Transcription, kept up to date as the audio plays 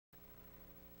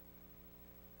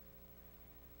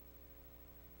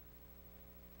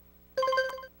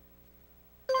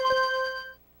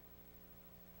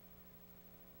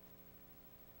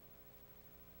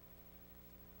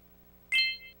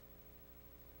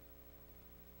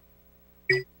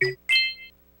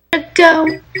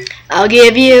go. I'll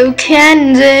give you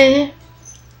candy.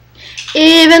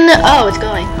 Even though, oh, it's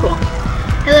going, cool.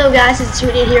 Hello guys, it's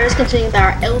Citadel here. It's continuing with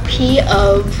our LP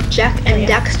of Jak and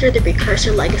Daxter, the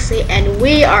Precursor Legacy, and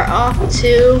we are off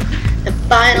to the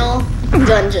final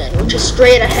dungeon, which is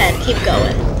straight ahead. Keep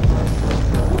going.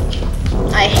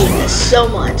 I hate this so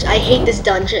much. I hate this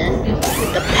dungeon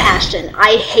with a passion.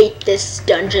 I hate this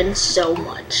dungeon so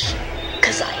much,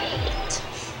 because I hate it.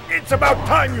 It's about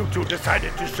time you two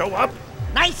decided to show up.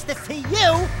 Nice to see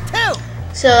you, too.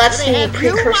 So that's the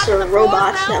Precursor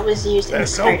robot that was used in the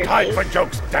There's no Spider time Cave. for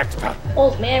jokes, Daxter.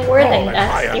 Old man, where are Gol the and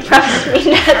nuts? Maia. You promised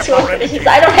me nuts.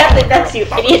 I don't have the nuts, you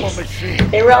idiots.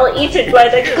 They were all eaten by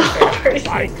the cars.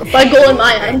 By Gol and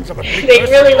Maia. They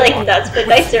really like nuts, but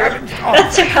nuts are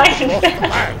hiding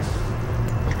back.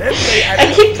 Then they I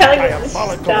added keep telling them to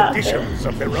diabolical stop. additions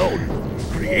of their own,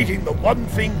 creating the one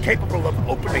thing capable of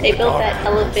opening They the built door that to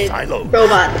elephant silos.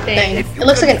 Robot thing. If It you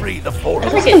looks can like free the force,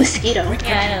 it looks like a mosquito. we can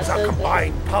Yeah, I know, use so our is it.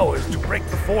 combined powers to break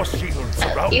the force shields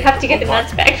surrounding You have to get the robot.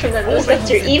 nuts back from them. Those nuts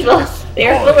are evil. They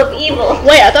are full of evil.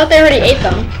 Wait, I thought they already ate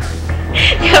them.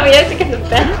 Yeah, we have to get them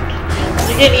back.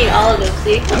 You didn't eat all of them,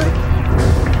 see?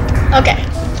 Okay.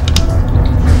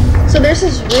 So there's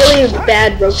this really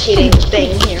bad rotating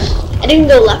thing here. And you can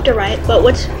go left or right, but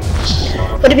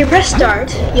if you press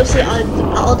start, you'll see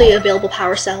all the available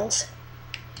power cells.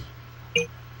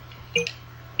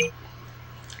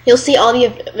 You'll see all the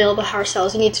available power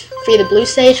cells. You need to free the blue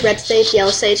sage, red sage, yellow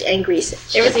sage, and green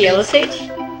sage. There was a yellow sage?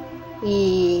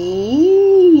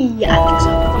 Yeah, I think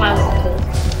so. Mine was cool.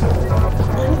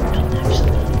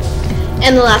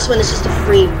 And the last one is just to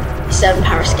free 7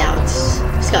 power scouts.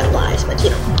 Scout flies, but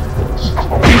you know.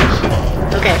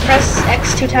 Okay, press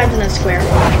X 2 times and then square.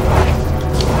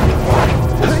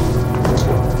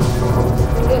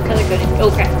 Ooh, color coded. Oh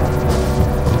crap.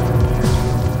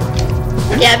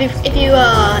 Yeah,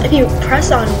 if you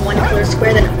press on one color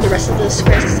square, then the rest of the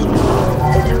squares go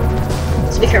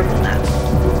down. So be careful of that.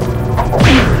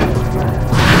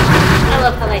 I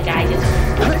love how that guy just.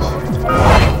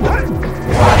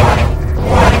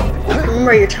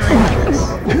 Remember your time for this.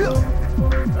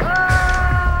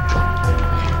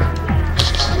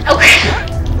 Oh crap.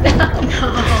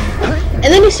 And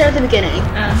then you start at the beginning,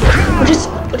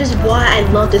 which is why I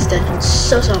love this dungeon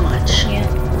so much. Yeah.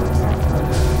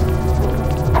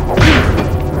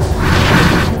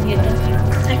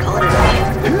 I call it a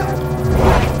dungeon.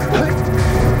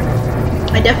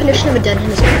 My definition of a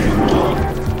dungeon is complicated.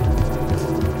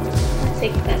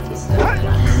 Take that piece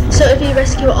of So if you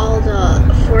rescue all the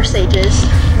 4 sages,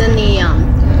 then the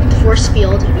force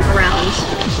field around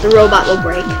the robot will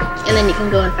break, and then you can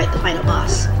go and fight the final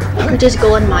boss, which is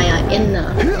Gol and Maia and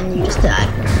you just die.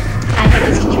 I have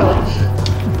this controller.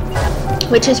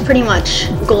 Which is pretty much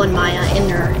Gol and Maia in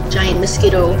their giant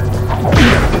mosquito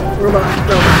robot.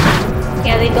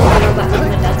 Yeah, they built the robot from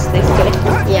the nuts they stole.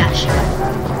 Yeah, sure.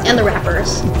 And the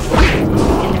wrappers.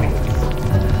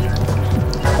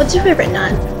 What's your favorite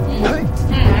nut?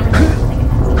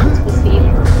 What's the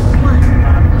evil? What?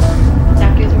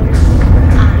 Doctor's orders.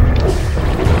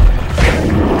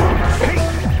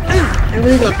 I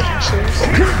really love cashews.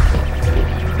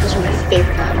 Those are my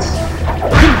favorite nuts.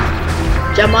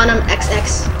 Jump on them, XX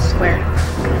square.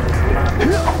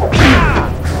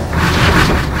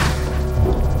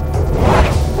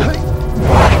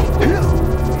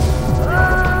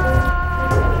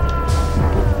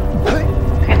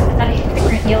 Crap, I thought I hit the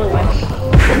green yellow one.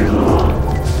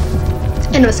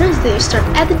 And what says that you start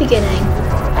at the beginning.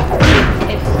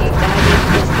 If you die, you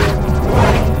just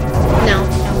No.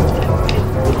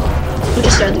 You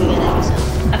just start at the beginning, so.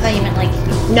 I thought you meant like.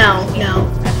 No.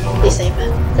 They save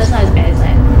it. That's not as bad as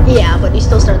that. Yeah, but you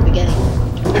still start at the beginning.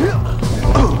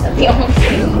 That's the only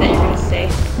thing that you're gonna say.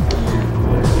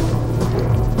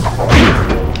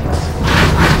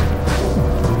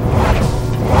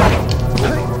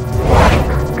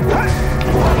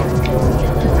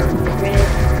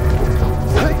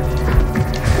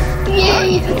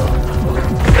 Yay!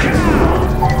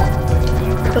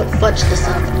 Don't fudge this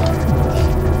up.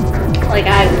 Like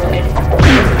I would.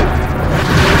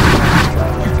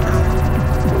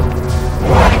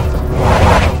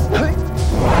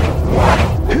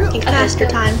 Think faster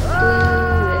time. Ooh,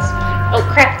 this one. Oh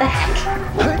crap, the heck.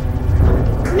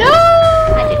 No!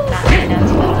 I did not know that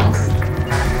was what else.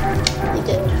 You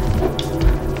did.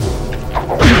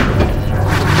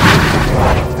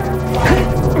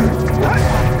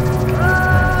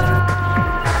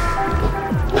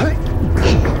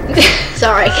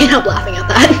 Sorry, I can't help laughing at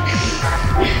that.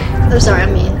 I'm sorry,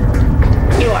 I'm mean.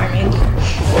 You are mean.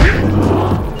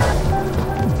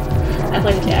 I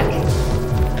play Jak.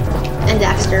 and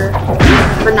Daxter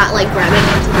for not like grabbing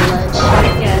onto the ledge.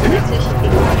 Yeah, Daxter should be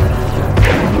good.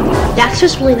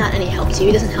 Daxter's really not any help to you.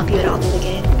 He doesn't help you at all through the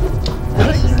game.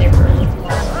 He's just there for really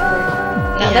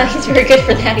not he's very good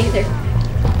for that either.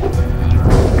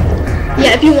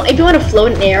 Yeah, if you want to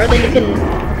float in air, then you can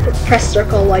press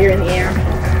circle while you're in the air.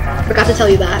 Forgot to tell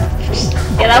you that.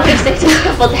 Yeah, that would save a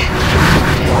couple down.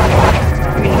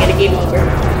 We're gonna get a game over.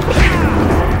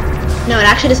 No, it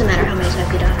actually doesn't matter how many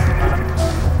times you die.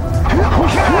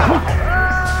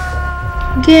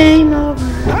 Game over.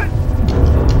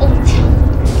 Oh,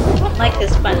 I don't like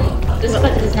this button. This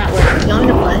button does not work. You want me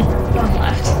to play? Going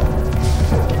left.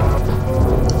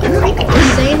 Are you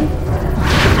insane?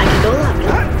 I can go left.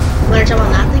 Want to jump on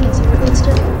that thing and see what it leads to?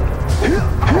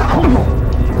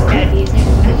 Gotta be easier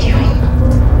than what I'm doing.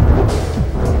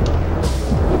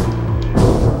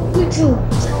 You too. What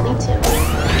does that lead to?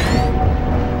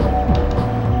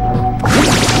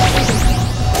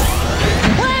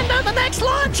 Land on the next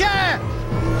launcher!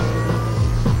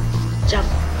 Jump.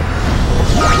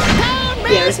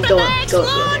 Don't Yeah, miss we the can next go there.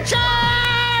 launcher!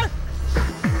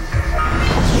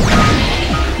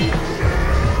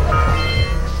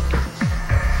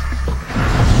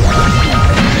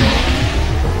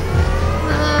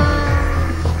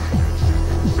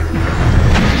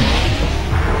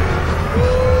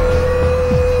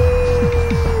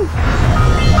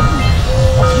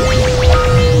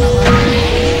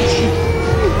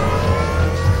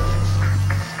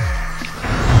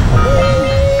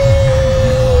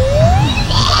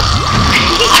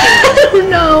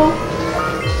 No.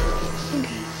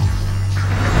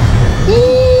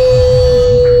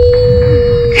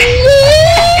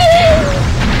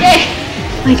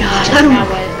 My gosh, I don't know.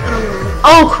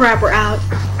 Oh crap, we're out.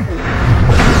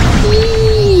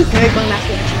 Now we're going back to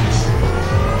the entrance.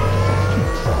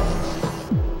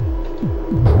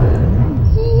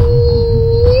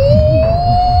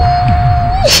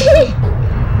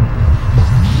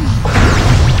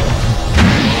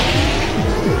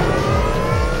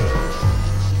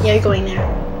 Yeah, you're going there.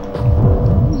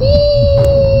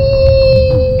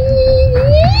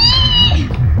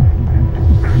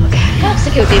 Okay. Looks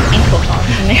like it would be painful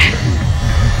falling from there.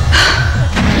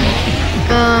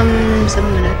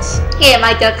 7 minutes. Yeah,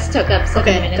 my ducks took up 7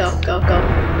 Okay, minutes. go.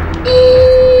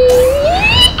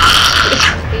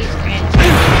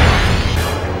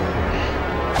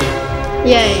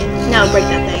 Yay, now break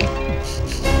that thing.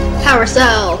 Power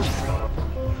cell!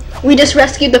 We just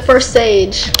rescued the first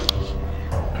sage.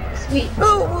 Sweet.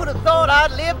 Who would have thought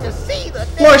I'd live to see the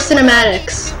day More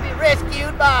cinematics. to be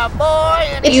rescued by a boy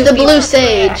and It's the blue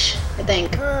sage, I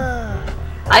think.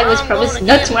 I was promised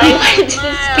nuts when I went into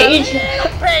this cage.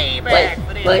 What?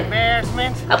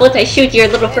 How about I shoot your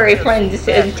little furry friends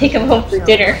and take them home for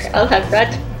dinner? I'll have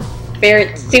that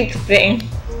ferret soup thing.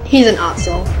 He's an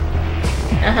Otzel.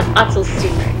 I'll have Otzel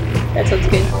soup. That sounds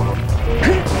good.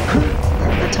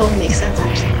 That totally makes sense,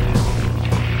 actually.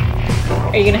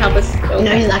 Are you gonna help us?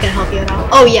 No, he's not gonna help you at all.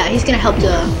 Oh yeah, he's gonna help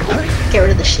to get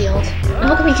rid of the shield. I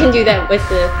hope we can do that with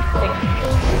the thing.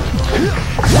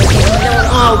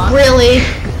 Oh, really?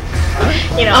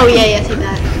 You know. Oh yeah, take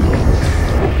that.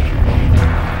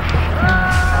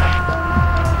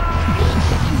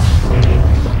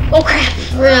 Oh crap!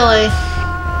 Really?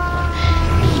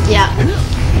 Yeah.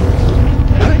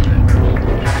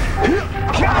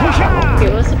 Okay,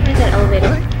 what's the point of that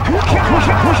elevator?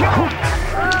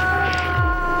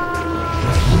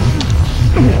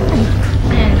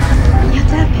 Man, You have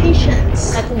to have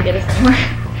patience. that didn't get us anywhere.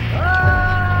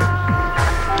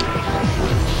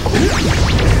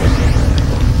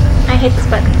 I hate this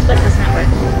button. This button does not work.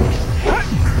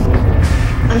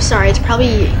 I'm sorry, it's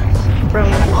probably from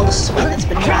all the sweat that's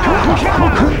been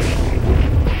traveling.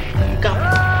 Go.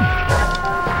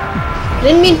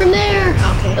 Didn't mean from there.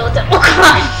 Okay. Oh come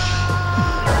on!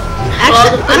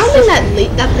 Actually, I don't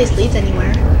think that place leads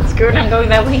anywhere. Screw it, I'm going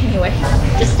that way anyway.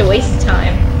 Just a waste of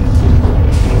time.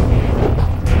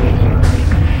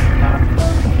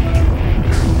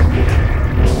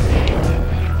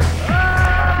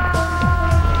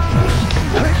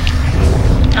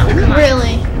 Oh, come on.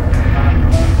 Really?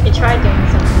 You tried doing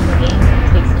something in the game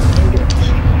that takes a new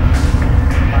direction.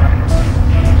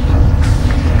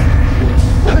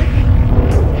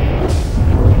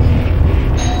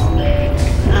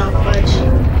 Oh, fudge.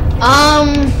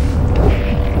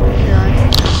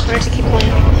 Where does it keep going?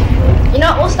 You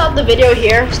know what? We'll stop the video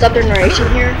here. Stop the narration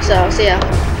here. So, see ya.